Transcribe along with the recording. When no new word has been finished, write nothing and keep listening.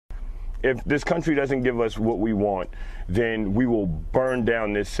if this country doesn't give us what we want, then we will burn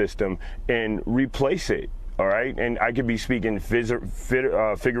down this system and replace it. All right, and I could be speaking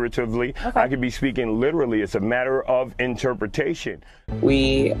figuratively. Okay. I could be speaking literally. It's a matter of interpretation.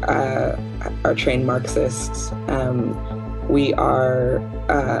 We are trained Marxists. We are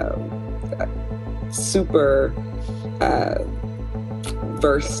super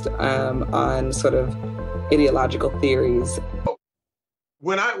versed on sort of ideological theories.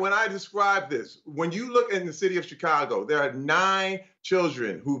 When I describe this, when you look in the city of Chicago, there are 9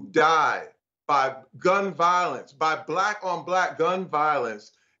 children who've died by gun violence, by black-on-black gun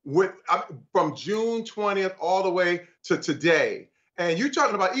violence, from June 20th all the way to today. And you're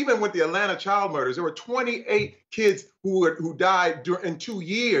talking about, even with the Atlanta child murders, there were 28 kids who died in 2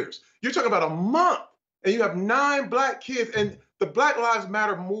 years. You're talking about a month, and you have 9 black kids, and the Black Lives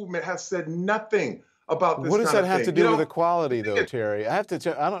Matter movement has said nothing about this. What does that have to do with know, equality, though, Terry? I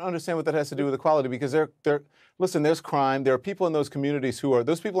don't understand what that has to do with equality, because listen, there's crime. There are people in those communities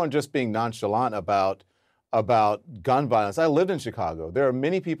those people aren't just being nonchalant about gun violence. I lived in Chicago. There are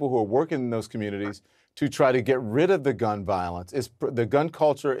many people who are working in those communities to try to get rid of the gun violence. The gun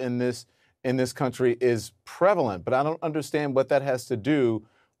culture in this country is prevalent, but I don't understand what that has to do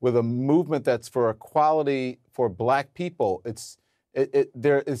with a movement that's for equality for black people. It's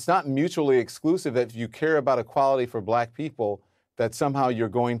not mutually exclusive that if you care about equality for black people, that somehow you're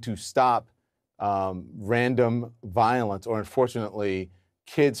going to stop random violence or, unfortunately,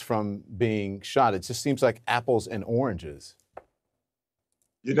 kids from being shot. It just seems like apples and oranges.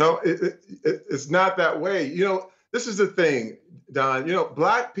 You know, it's not that way. You know, this is the thing, Don. You know,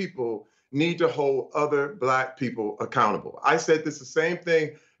 black people need to hold other black people accountable. I said the same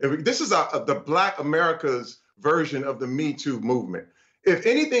thing. This is the Black America's version of the Me Too movement. If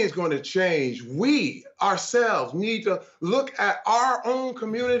anything is going to change, we ourselves need to look at our own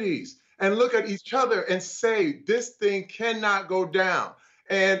communities and look at each other and say, this thing cannot go down.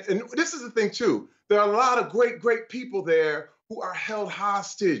 And this is the thing, too. There are a lot of great people there who are held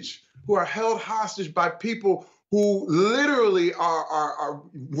hostage, by people who literally are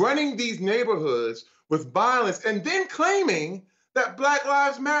running these neighborhoods with violence and then claiming that Black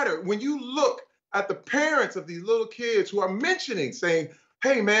Lives Matter. When you look at the parents of these little kids who are saying,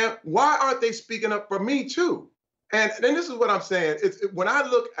 hey, man, why aren't they speaking up for me, too? And then this is what I'm saying. When I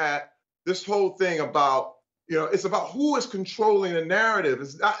look at this whole thing about, you know, it's about who is controlling the narrative.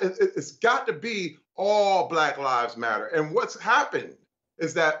 It's got to be all Black Lives Matter. And what's happened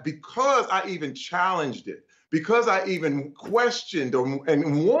is that because I even challenged it, because I even questioned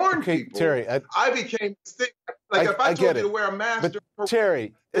and warned people, Terry, I became like if I told you to wear a mask, but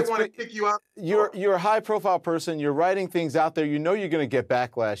Terry, they want to kick you out. You're a high-profile person. You're writing things out there. You know you're going to get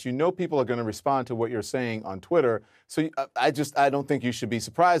backlash. You know people are going to respond to what you're saying on Twitter. So I don't think you should be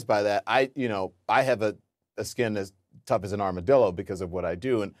surprised by that. I have a skin as tough as an armadillo because of what I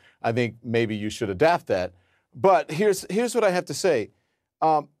do, and I think maybe you should adapt that. But here's what I have to say.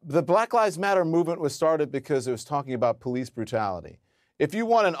 The Black Lives Matter movement was started because it was talking about police brutality. If you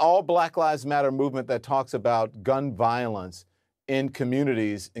want an all Black Lives Matter movement that talks about gun violence in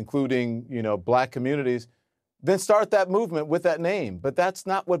communities, including, black communities, then start that movement with that name. But that's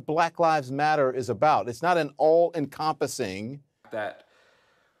not what Black Lives Matter is about. It's not an all-encompassing. That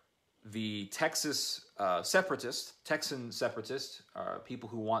the Texan separatists, people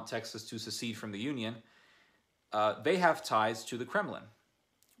who want Texas to secede from the Union, they have ties to the Kremlin.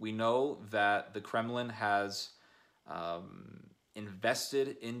 We know that the Kremlin has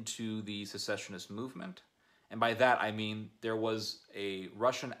invested into the secessionist movement. And by that, I mean there was a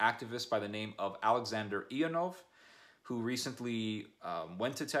Russian activist by the name of Alexander Ionov who recently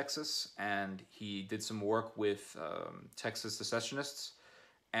went to Texas, and he did some work with Texas secessionists.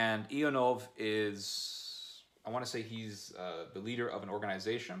 And Ionov is, I want to say he's the leader of an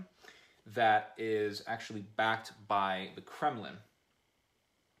organization that is actually backed by the Kremlin.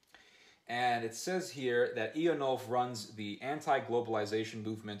 And it says here that Ionov runs the Anti-Globalization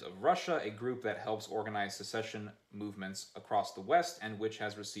Movement of Russia, a group that helps organize secession movements across the West and which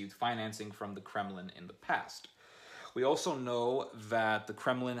has received financing from the Kremlin in the past. We also know that the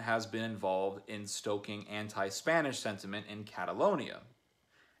Kremlin has been involved in stoking anti-Spanish sentiment in Catalonia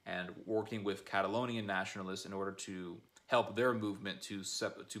and working with Catalonian nationalists in order to help their movement to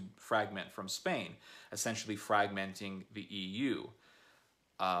fragment from Spain, essentially fragmenting the EU.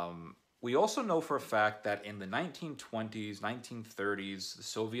 We also know for a fact that in the 1920s, 1930s, the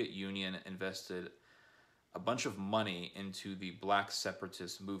Soviet Union invested a bunch of money into the Black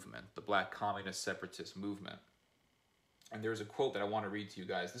separatist movement, the Black communist separatist movement. And there's a quote that I want to read to you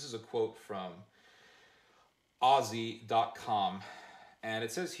guys. This is a quote from Aussie.com. And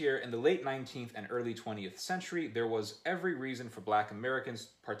it says here, in the late 19th and early 20th century, there was every reason for Black Americans,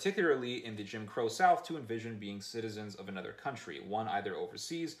 particularly in the Jim Crow South, to envision being citizens of another country, one either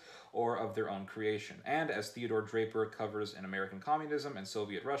overseas or of their own creation. And as Theodore Draper covers in American Communism and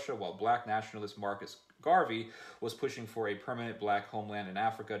Soviet Russia, while Black nationalist Marcus Garvey was pushing for a permanent Black homeland in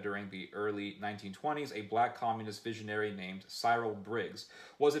Africa during the early 1920s, a Black communist visionary named Cyril Briggs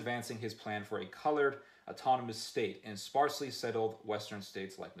was advancing his plan for a colored, autonomous state in sparsely settled western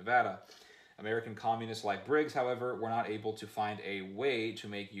states like Nevada. American communists like Briggs, however, were not able to find a way to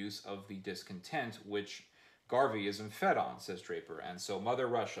make use of the discontent which Garveyism fed on, says Draper, and so Mother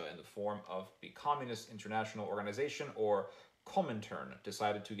Russia, in the form of the Communist International Organization, or Comintern,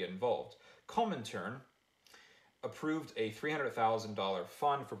 decided to get involved. Comintern approved a $300,000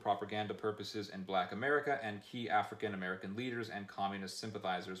 fund for propaganda purposes in Black America, and key African-American leaders and communist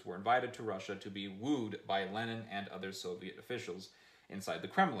sympathizers were invited to Russia to be wooed by Lenin and other Soviet officials inside the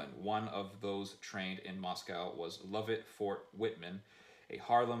Kremlin. One of those trained in Moscow was Lovett Fort Whitman, a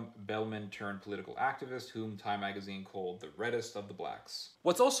Harlem bellman turned political activist whom Time magazine called the reddest of the blacks.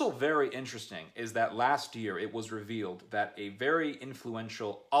 What's also very interesting is that last year it was revealed that a very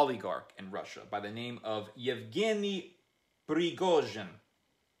influential oligarch in Russia by the name of Yevgeny Prigozhin,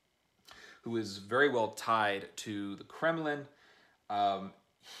 who is very well tied to the Kremlin,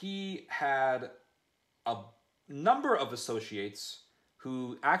 he had a number of associates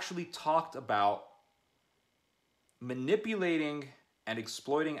who actually talked about manipulating and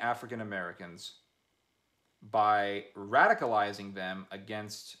exploiting African Americans by radicalizing them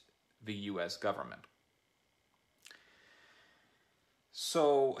against the US government.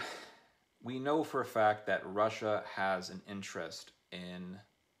 So we know for a fact that Russia has an interest in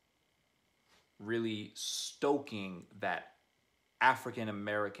really stoking that African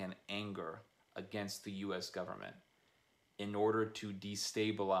American anger against the US government in order to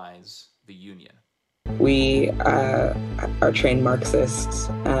destabilize the Union. We are trained Marxists.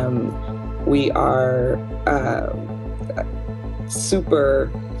 We are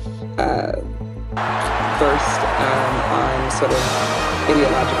super versed on sort of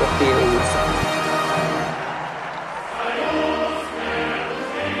ideological theories